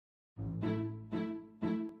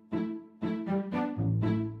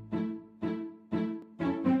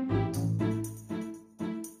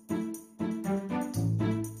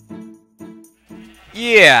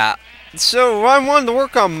Yeah, so I wanted to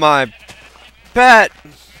work on my bat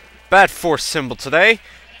force symbol today,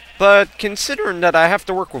 but considering that I have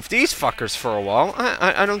to work with these fuckers for a while,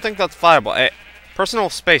 I don't think that's viable. Hey, personal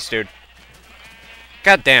space, dude.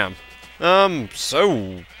 Goddamn.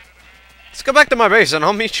 So let's go back to my base and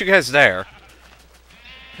I'll meet you guys there.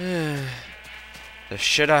 The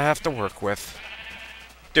shit I have to work with.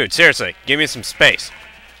 Dude, seriously, give me some space.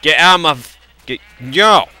 Get out of my...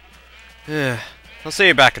 Yo! I'll see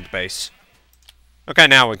you back at the base. Okay,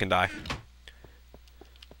 now we can die.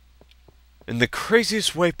 In the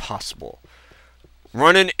craziest way possible.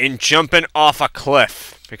 Running and jumping off a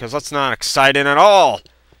cliff. Because that's not exciting at all.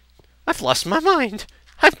 I've lost my mind.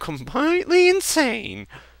 I'm completely insane.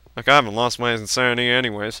 Like, I haven't lost my insanity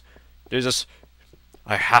anyways. Jesus.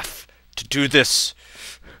 I have to do this.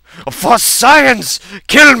 For science!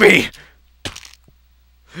 Kill me!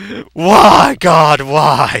 Why, God,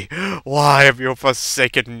 why? Why have you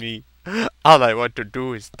forsaken me? All I want to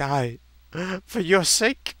do is die. For your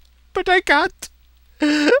sake. But I can't.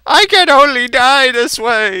 I can only die this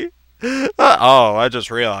way. Oh, I just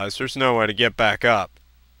realized there's no way to get back up.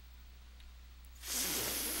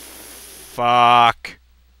 Fuck.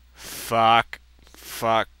 Fuck.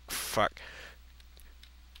 Fuck. Fuck.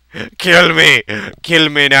 Kill me! Kill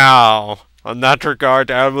me now! On that regard,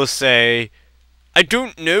 I will say... I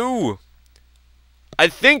don't know. I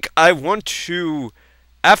think I want to...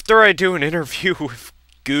 After I do an interview with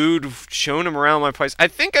Good, showing him around my place, I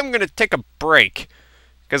think I'm gonna take a break.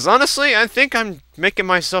 Because honestly, I think I'm making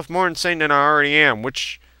myself more insane than I already am,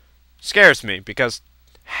 which scares me, because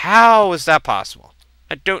how is that possible?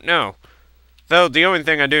 I don't know. Though, the only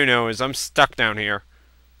thing I do know is I'm stuck down here.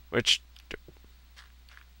 Which...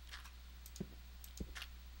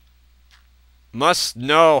 must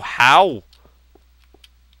know how.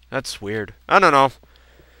 That's weird. I don't know.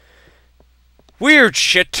 Weird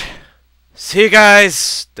shit. See you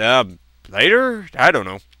guys later? I don't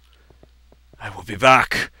know. I will be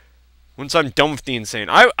back. Once I'm done with the insane.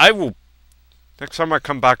 I will... Next time I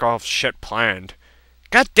come back, I'll have shit planned.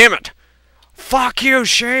 God damn it. Fuck you,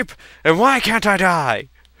 Shape. And why can't I die?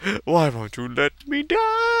 Why won't you let me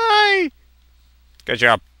die? Because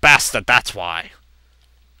you're a bastard, that's why.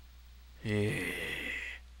 Yeah.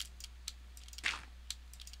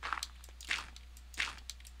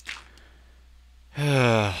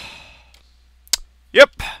 Yep.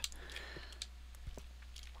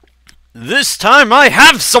 This time I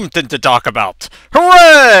have something to talk about.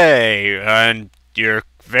 Hooray! And you're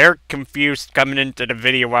very confused coming into the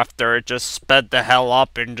video after it just sped the hell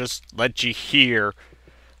up and just let you hear.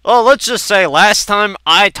 Well, let's just say last time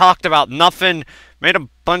I talked about nothing, made a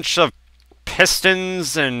bunch of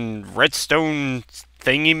pistons and redstone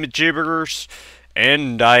thingy-majibbers,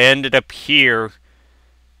 and I ended up here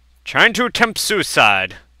trying to attempt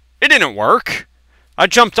suicide. It didn't work. I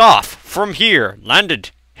jumped off from here,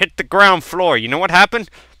 landed, hit the ground floor. You know what happened?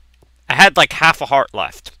 I had like half a heart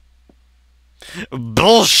left.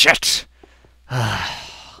 Bullshit!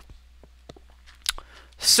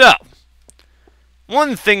 So,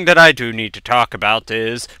 one thing that I do need to talk about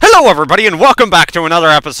is... Hello everybody and welcome back to another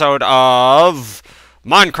episode of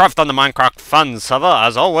Minecraft on the Mindcrack Fan Server.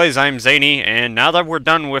 As always, I'm Zany, and now that we're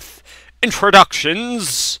done with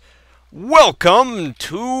introductions, welcome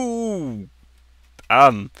to...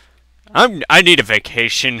 I need a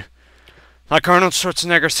vacation. Like Arnold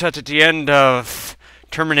Schwarzenegger said at the end of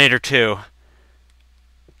Terminator 2.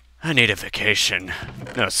 I need a vacation.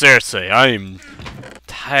 No, seriously, I'm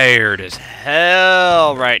tired as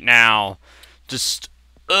hell right now. Just,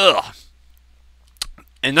 ugh.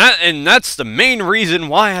 And that's the main reason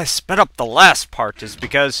why I sped up the last part, is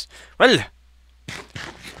because, well,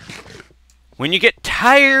 when you get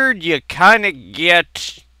tired, you kind of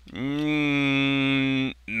get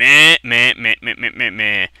meh.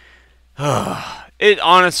 It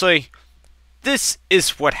honestly, this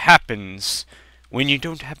is what happens when you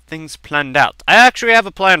don't have things planned out. I actually have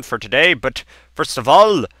a plan for today, but first of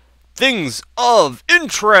all, things of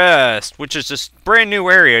interest, which is this brand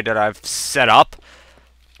new area that I've set up.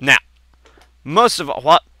 Now, most of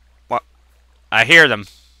what? I hear them.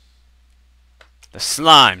 The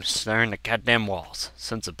slimes, they're in the goddamn walls.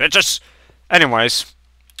 Sons of bitches. Anyways,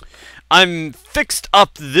 I'm fixed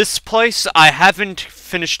up this place. I haven't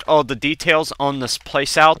finished all the details on this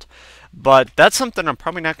place out, but that's something I'm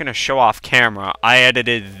probably not going to show off camera. I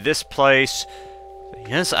edited this place.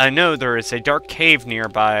 Yes, I know there is a dark cave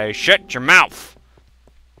nearby. Shut your mouth!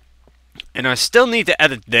 And I still need to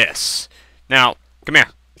edit this. Now, come here.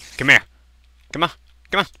 Come here. Come on.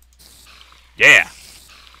 Come on. Yeah.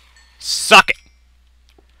 Suck it.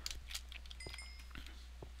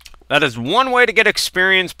 That is one way to get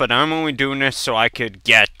experience, but I'm only doing this so I could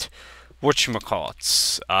get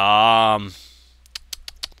whatchamacallits.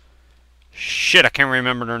 Shit, I can't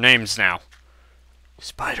remember their names now.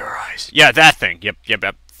 Spider eyes. Yeah, that thing.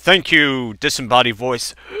 Yep. Thank you, disembodied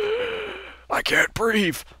voice. I can't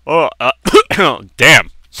breathe. Oh, damn.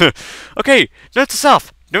 Okay, note to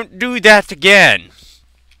self. Don't do that again.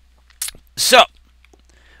 So,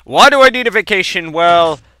 why do I need a vacation?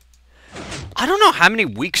 Well, I don't know how many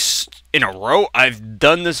weeks in a row I've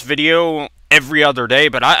done this video every other day,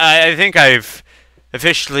 but I think I've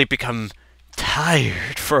officially become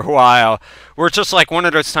tired for a while. Where it's just like one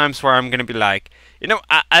of those times where I'm going to be like, you know,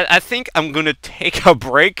 I think I'm going to take a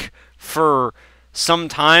break for some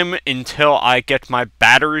time until I get my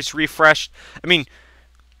batteries refreshed. I mean,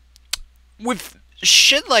 with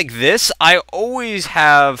shit like this, I always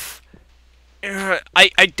have...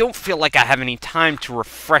 I don't feel like I have any time to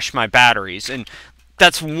refresh my batteries, and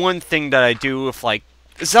that's one thing that I do with, like,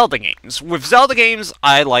 Zelda games. With Zelda games,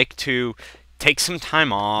 I like to take some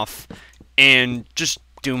time off and just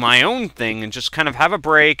do my own thing and just kind of have a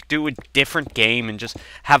break, do a different game, and just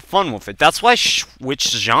have fun with it. That's why I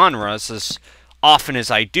switch genres as often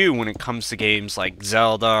as I do when it comes to games like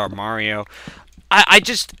Zelda or Mario. I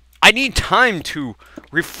need time to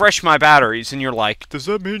refresh my batteries, and you're like, does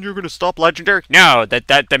that mean you're going to stop Legendary? No,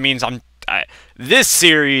 that means this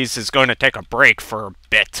series is going to take a break for a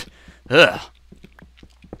bit. Ugh.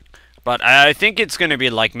 But I think it's going to be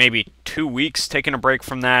like maybe 2 weeks taking a break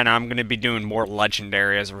from that, and I'm going to be doing more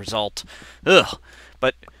Legendary as a result. Ugh.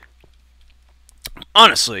 But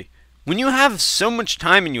honestly, when you have so much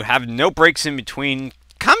time and you have no breaks in between,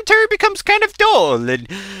 commentary becomes kind of dull, and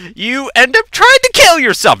you end up trying to kill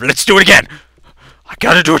yourself. Let's do it again. I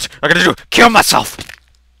gotta do it. Kill myself.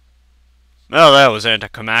 Well, that was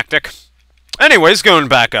anticlimactic. Anyways, going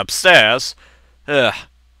back upstairs.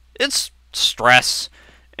 It's stress.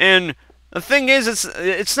 And the thing is,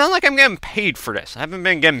 it's not like I'm getting paid for this. I haven't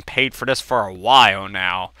been getting paid for this for a while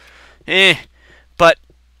now. But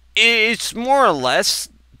it's more or less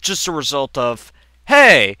just a result of,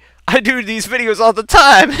 hey, I do these videos all the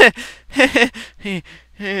time.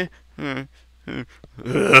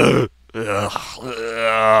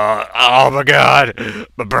 Oh my god,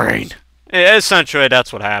 my brain. Essentially,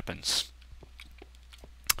 that's what happens.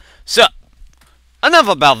 So, enough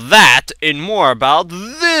about that, and more about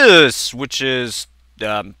this, which is,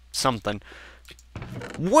 something.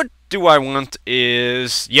 What do I want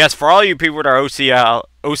is, yes, for all you people that are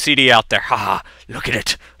OCD out there, haha, look at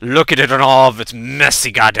it. Look at it in all of its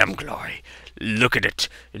messy goddamn glory. Look at it.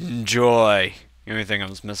 Enjoy. The only thing I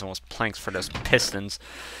was missing was planks for those pistons.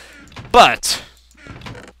 But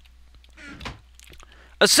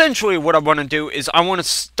essentially what I want to do is I want to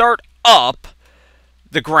start up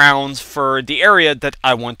the grounds for the area that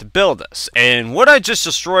I want to build this. And what I just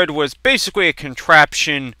destroyed was basically a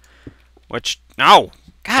contraption, which, no,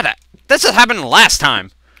 God, this has happened last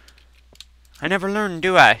time. I never learned,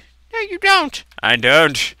 do I? No, you don't. I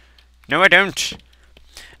don't. No, I don't.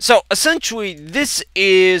 So, essentially, this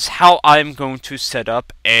is how I'm going to set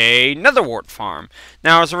up a netherwart farm.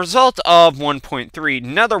 Now, as a result of 1.3,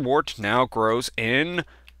 netherwart now grows in,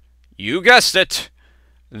 you guessed it,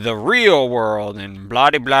 the real world, and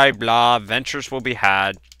blah-de-blah-blah, adventures will be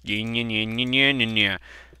had, and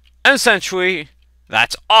essentially,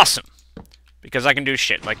 that's awesome, because I can do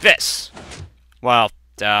shit like this. Well,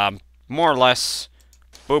 more or less,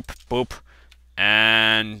 boop, boop,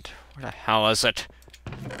 and where the hell is it?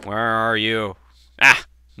 Where are you? Ah,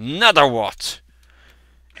 netherwart.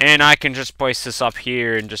 And I can just place this up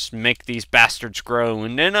here and just make these bastards grow,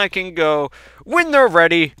 and then I can go, when they're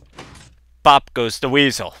ready, pop goes the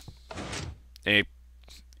weasel. In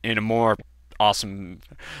a more awesome,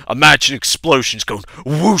 imagine explosions going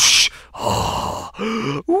whoosh. Oh,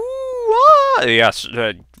 ooh, ah. Yes,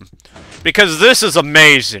 because this is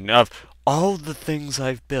amazing. Of all the things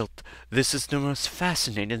I've built, this is the most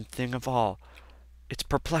fascinating thing of all. It's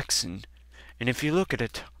perplexing, and if you look at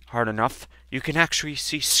it hard enough, you can actually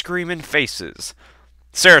see screaming faces.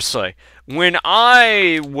 Seriously, when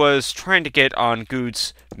I was trying to get on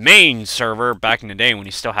Guude's main server back in the day when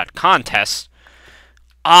he still had contests,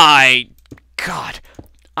 I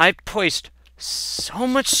placed so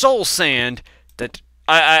much soul sand that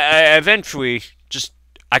I eventually just,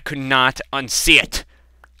 I could not unsee it.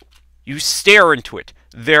 You stare into it.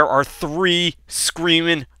 There are 3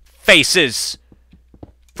 screaming faces.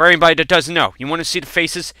 For anybody that doesn't know, you want to see the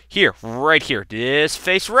faces? Here, right here. This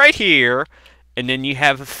face right here. And then you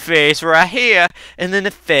have a face right here. And then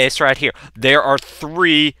a face right here. There are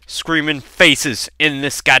 3 screaming faces in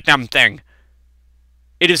this goddamn thing.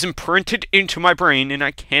 It is imprinted into my brain, and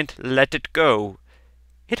I can't let it go.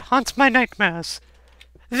 It haunts my nightmares.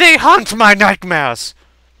 They haunt my nightmares!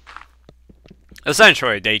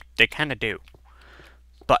 Essentially, they kind of do.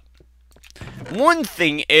 But one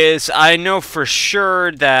thing is, I know for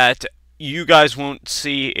sure that you guys won't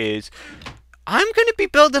see is, I'm going to be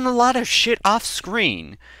building a lot of shit off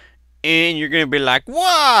screen. And you're going to be like,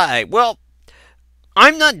 why? Well,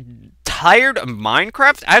 I'm not tired of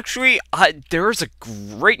Minecraft. Actually, there's a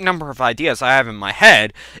great number of ideas I have in my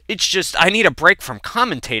head. It's just, I need a break from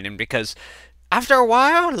commentating because after a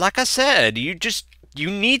while, like I said, you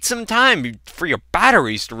need some time for your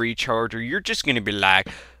batteries to recharge, or you're just going to be like,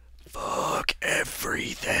 fuck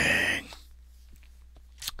everything.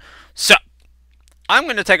 So, I'm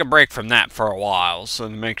going to take a break from that for a while, so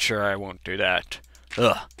to make sure I won't do that.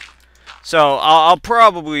 Ugh. So, I'll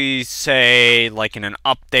probably say, like in an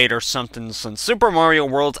update or something, since Super Mario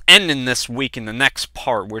World's ending this week in the next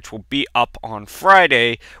part, which will be up on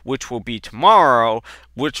Friday, which will be tomorrow,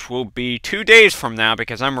 which will be 2 days from now,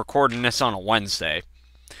 because I'm recording this on a Wednesday.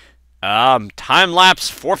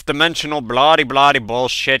 Time-lapse, fourth dimensional, bloody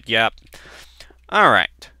bullshit, yep.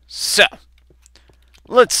 Alright, so,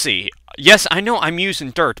 let's see. Yes, I know I'm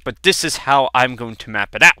using dirt, but this is how I'm going to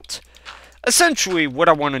map it out. Essentially, what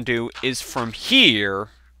I want to do is from here,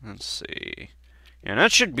 let's see, yeah,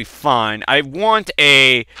 that should be fine. I want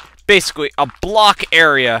basically a block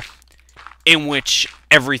area in which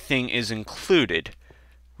everything is included,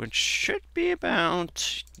 which should be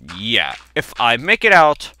about, yeah, if I make it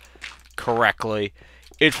out correctly,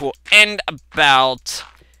 it will end about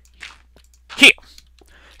here.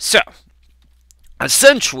 So,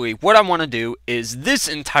 essentially, what I want to do is this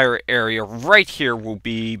entire area right here will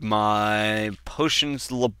be my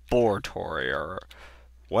potions laboratory, or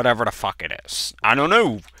whatever the fuck it is. I don't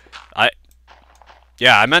know. I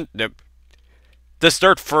meant this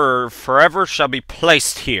dirt for forever shall be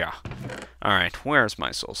placed here. Alright, where's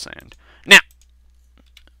my soul sand? Now,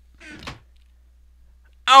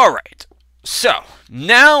 alright, so,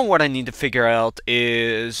 now what I need to figure out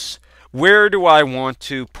is, where do I want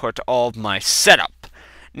to put all of my setup?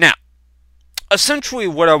 Now, essentially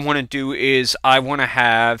what I want to do is I want to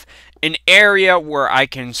have an area where I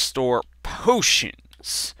can store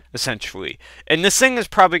potions, essentially. And this thing is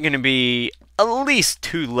probably going to be at least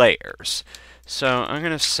 2 layers. So I'm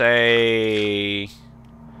going to say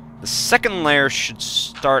the second layer should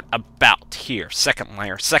start about here. Second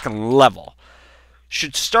layer, second level.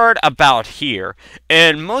 Should start about here,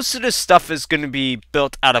 and most of this stuff is going to be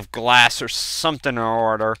built out of glass or something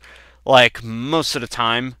or other, like most of the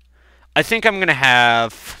time. I think I'm going to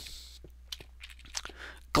have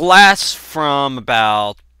glass from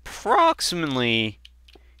about approximately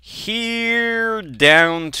here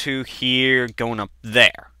down to here, going up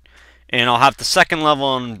there. And I'll have the second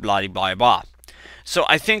level and blah blah blah. So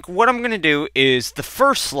I think what I'm going to do is the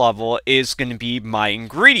first level is going to be my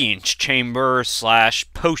ingredients chamber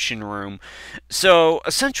 / potion room. So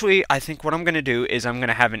essentially I think what I'm going to do is I'm going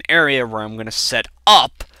to have an area where I'm going to set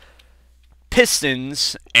up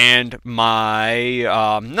pistons and my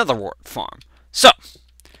netherwort farm. So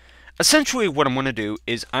essentially what I'm going to do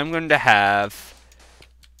is I'm going to have,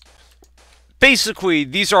 basically,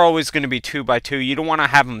 these are always going to be 2 by 2. You don't want to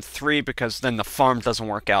have them 3 because then the farm doesn't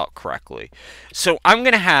work out correctly. So I'm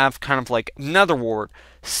going to have kind of like netherwort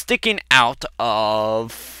sticking out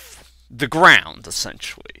of the ground,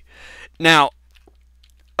 essentially. Now,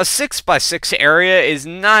 a 6 by 6 area is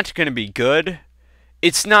not going to be good.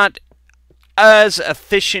 It's not as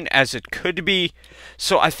efficient as it could be.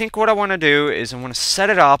 So I think what I want to do is I want to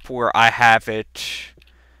set it up where I have it,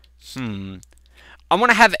 I want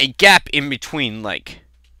to have a gap in between, like,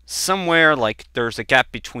 somewhere, like, there's a gap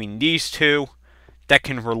between these two that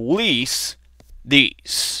can release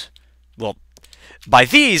these. Well, by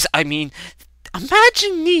these, I mean,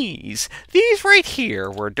 imagine these right here,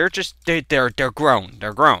 where they're just, they're grown,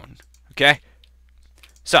 okay?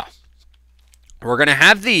 So, we're going to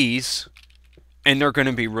have these, and they're going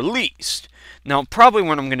to be released. Now, probably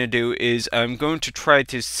what I'm going to do is I'm going to try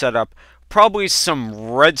to set up probably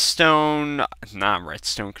some redstone, not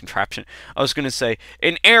redstone contraption, I was going to say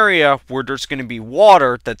an area where there's going to be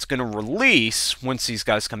water that's going to release once these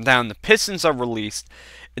guys come down. The pistons are released,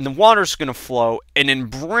 and the water's going to flow, and then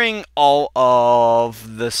bring all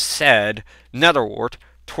of the said netherwort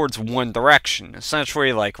towards one direction,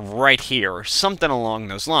 essentially like right here, or something along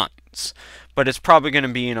those lines. But it's probably going to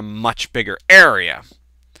be in a much bigger area.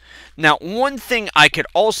 Now, one thing I could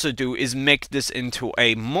also do is make this into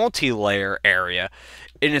a multi-layer area,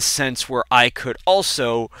 in a sense where I could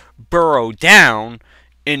also burrow down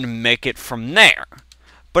and make it from there.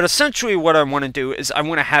 But essentially what I want to do is I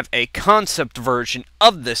want to have a concept version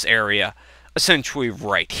of this area essentially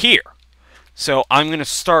right here. So I'm going to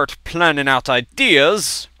start planning out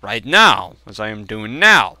ideas right now, as I am doing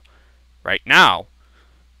now. Right now.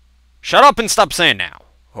 Shut up and stop saying now.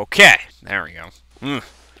 Okay, there we go.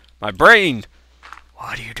 My brain.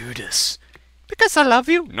 Why do you do this? Because I love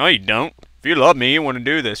you. No, you don't. If you love me, you want to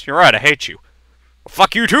do this. You're right, I hate you. Well,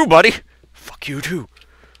 fuck you too, buddy. Fuck you too.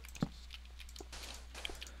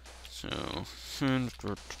 So,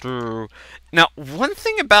 now, one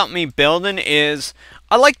thing about me building is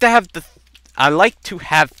I like to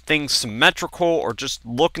have things symmetrical or just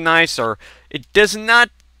look nice, or it does not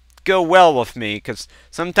go well with me because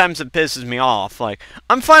sometimes it pisses me off. Like,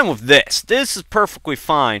 I'm fine with this. This is perfectly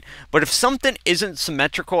fine. But if something isn't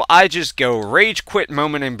symmetrical, I just go rage quit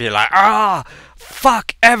moment and be like,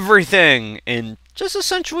 fuck everything, and just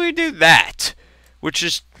essentially do that, which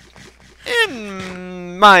is,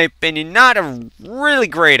 in my opinion, not a really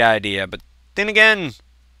great idea. But then again,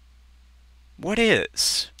 what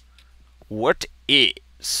is? What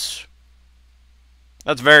is?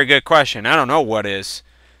 That's a very good question. I don't know what is.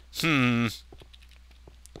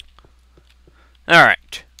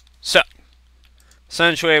 Alright. So,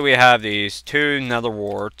 essentially we have these two nether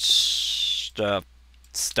warts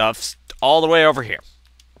stuffs all the way over here.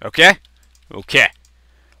 Okay? Okay.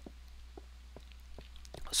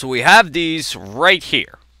 So we have these right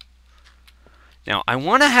here. Now, I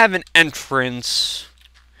want to have an entrance,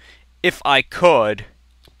 if I could,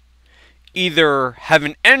 either have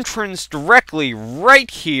an entrance directly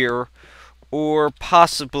right here, or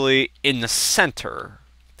possibly in the center.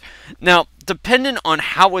 Now, depending on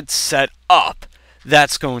how it's set up,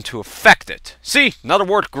 that's going to affect it. See, another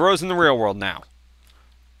wart grows in the real world now.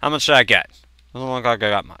 How much did I get? Doesn't look like I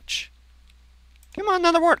got much. Come on,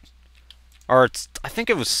 another wart. Or I think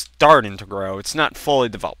it was starting to grow. It's not fully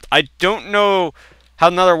developed. I don't know how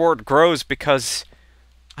another wart grows because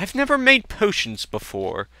I've never made potions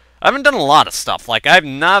before. I haven't done a lot of stuff. Like, I've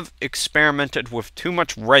not experimented with too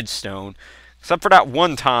much redstone, except for that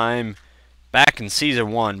one time back in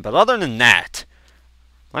Season 1. But other than that,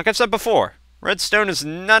 like I've said before, redstone is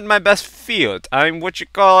not my best field. I'm what you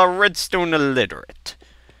call a redstone illiterate.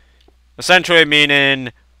 Essentially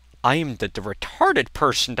meaning, I am the retarded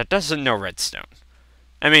person that doesn't know redstone.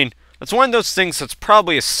 I mean, it's one of those things that's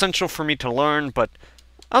probably essential for me to learn, but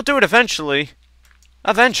I'll do it eventually.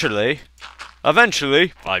 Eventually.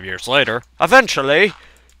 5 years later. Eventually.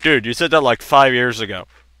 Dude, you said that like 5 years ago.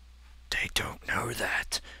 They don't know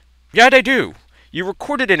that. Yeah, they do. You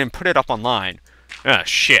recorded it and put it up online. Ah,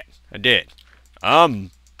 shit. I did.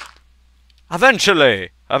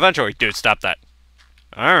 Eventually. Dude, stop that.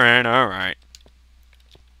 Alright.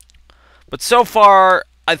 But so far,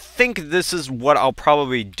 I think this is what I'll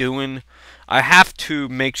probably be doing. I have to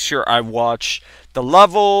make sure I watch the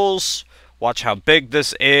levels, watch how big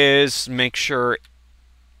this is, make sure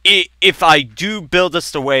if I do build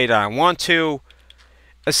this the way that I want to,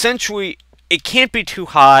 essentially, it can't be too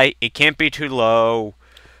high, it can't be too low.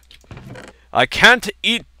 I can't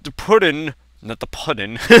eat the pudding, not the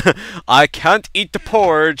pudding, I can't eat the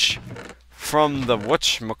porridge from the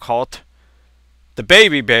whatchamacallit, the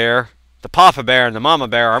baby bear, the papa bear, and the mama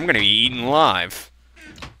bear. I'm gonna be eaten alive.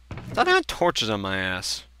 I thought I had torches on my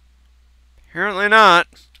ass. Apparently not.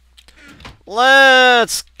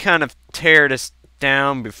 Let's kind of tear this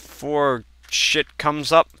down before shit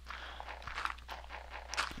comes up.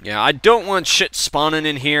 Yeah, I don't want shit spawning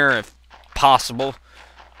in here if possible.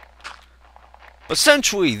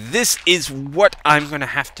 Essentially, this is what I'm going to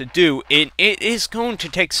have to do, and it is going to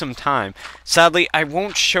take some time. Sadly, I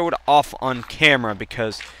won't show it off on camera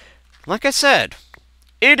because, like I said,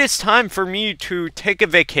 it is time for me to take a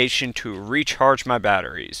vacation to recharge my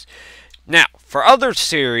batteries. Now, for other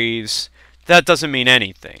series, that doesn't mean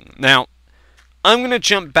anything. Now, I'm going to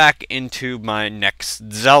jump back into my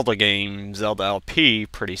next Zelda game, Zelda LP,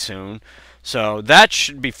 pretty soon. So, that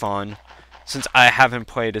should be fun, since I haven't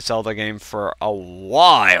played a Zelda game for a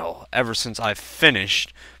while, ever since I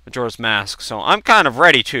finished Majora's Mask. So, I'm kind of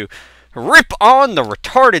ready to rip on the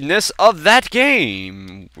retardedness of that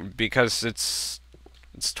game, because it's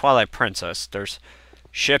Twilight Princess. There's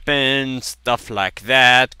shipping, stuff like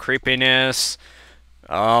that, creepiness,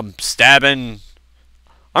 stabbing.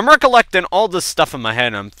 I'm recollecting all this stuff in my head,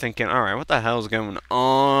 and I'm thinking, alright, what the hell is going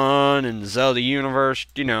on in the Zelda universe?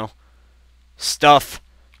 You know, stuff.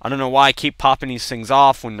 I don't know why I keep popping these things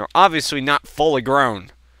off when they're obviously not fully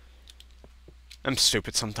grown. I'm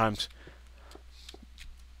stupid sometimes.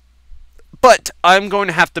 But I'm going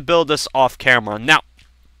to have to build this off camera. Now,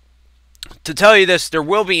 to tell you this, there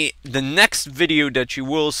will be the next video that you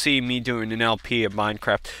will see me doing an LP of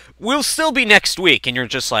Minecraft will still be next week, and you're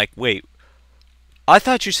just like, wait, I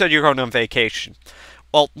thought you said you're going on vacation.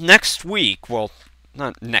 Well, next week, well,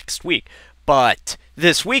 not next week, but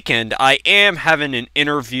this weekend, I am having an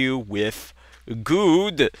interview with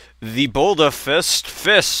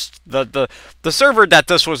GuudeBoulderfist, the server that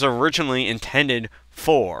this was originally intended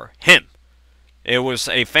for him. It was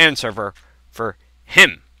a fan server for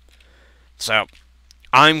him. So,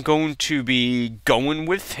 I'm going to be going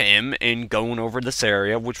with him and going over this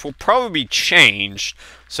area, which will probably be changed.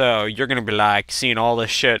 So, you're going to be like seeing all this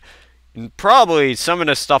shit. And probably some of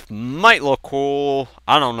this stuff might look cool.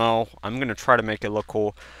 I don't know. I'm going to try to make it look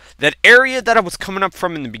cool. That area that I was coming up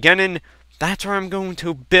from in the beginning, that's where I'm going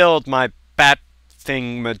to build my bat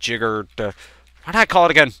thingamajigger. What do I call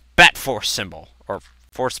it again? Bat force symbol. Or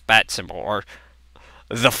force bat symbol. Or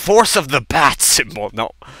the force of the bat symbol. No.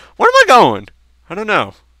 Where am I going? I don't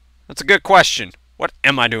know. That's a good question. What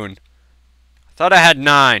am I doing? I thought I had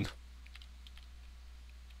 9.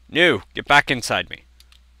 No. Get back inside me.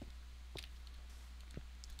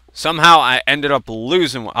 Somehow I ended up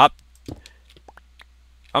losing one. Up.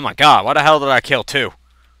 Oh my god. Why the hell did I kill 2?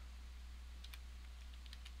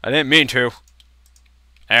 I didn't mean to.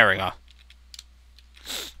 There we go.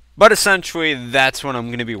 But essentially, that's what I'm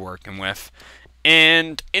going to be working with.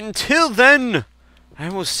 And until then, I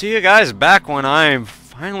will see you guys back when I'm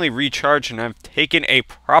finally recharged and I've taken a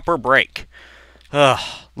proper break.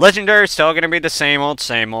 Legendary is still going to be the same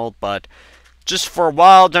old, but just for a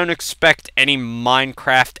while, don't expect any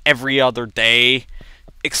Minecraft every other day.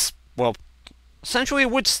 Well, essentially it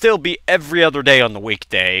would still be every other day on the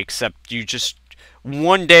weekday, except you just,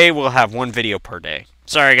 one day we'll have 1 video per day.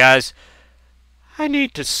 Sorry guys, I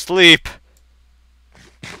need to sleep.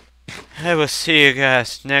 I will see you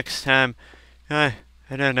guys next time. I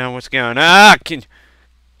don't know what's going on.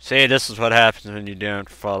 See, this is what happens when you don't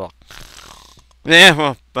follow.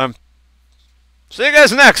 Yeah, well, see you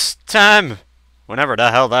guys next time. Whenever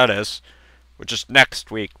the hell that is. Which is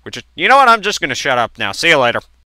next week. You know what? I'm just going to shut up now. See you later.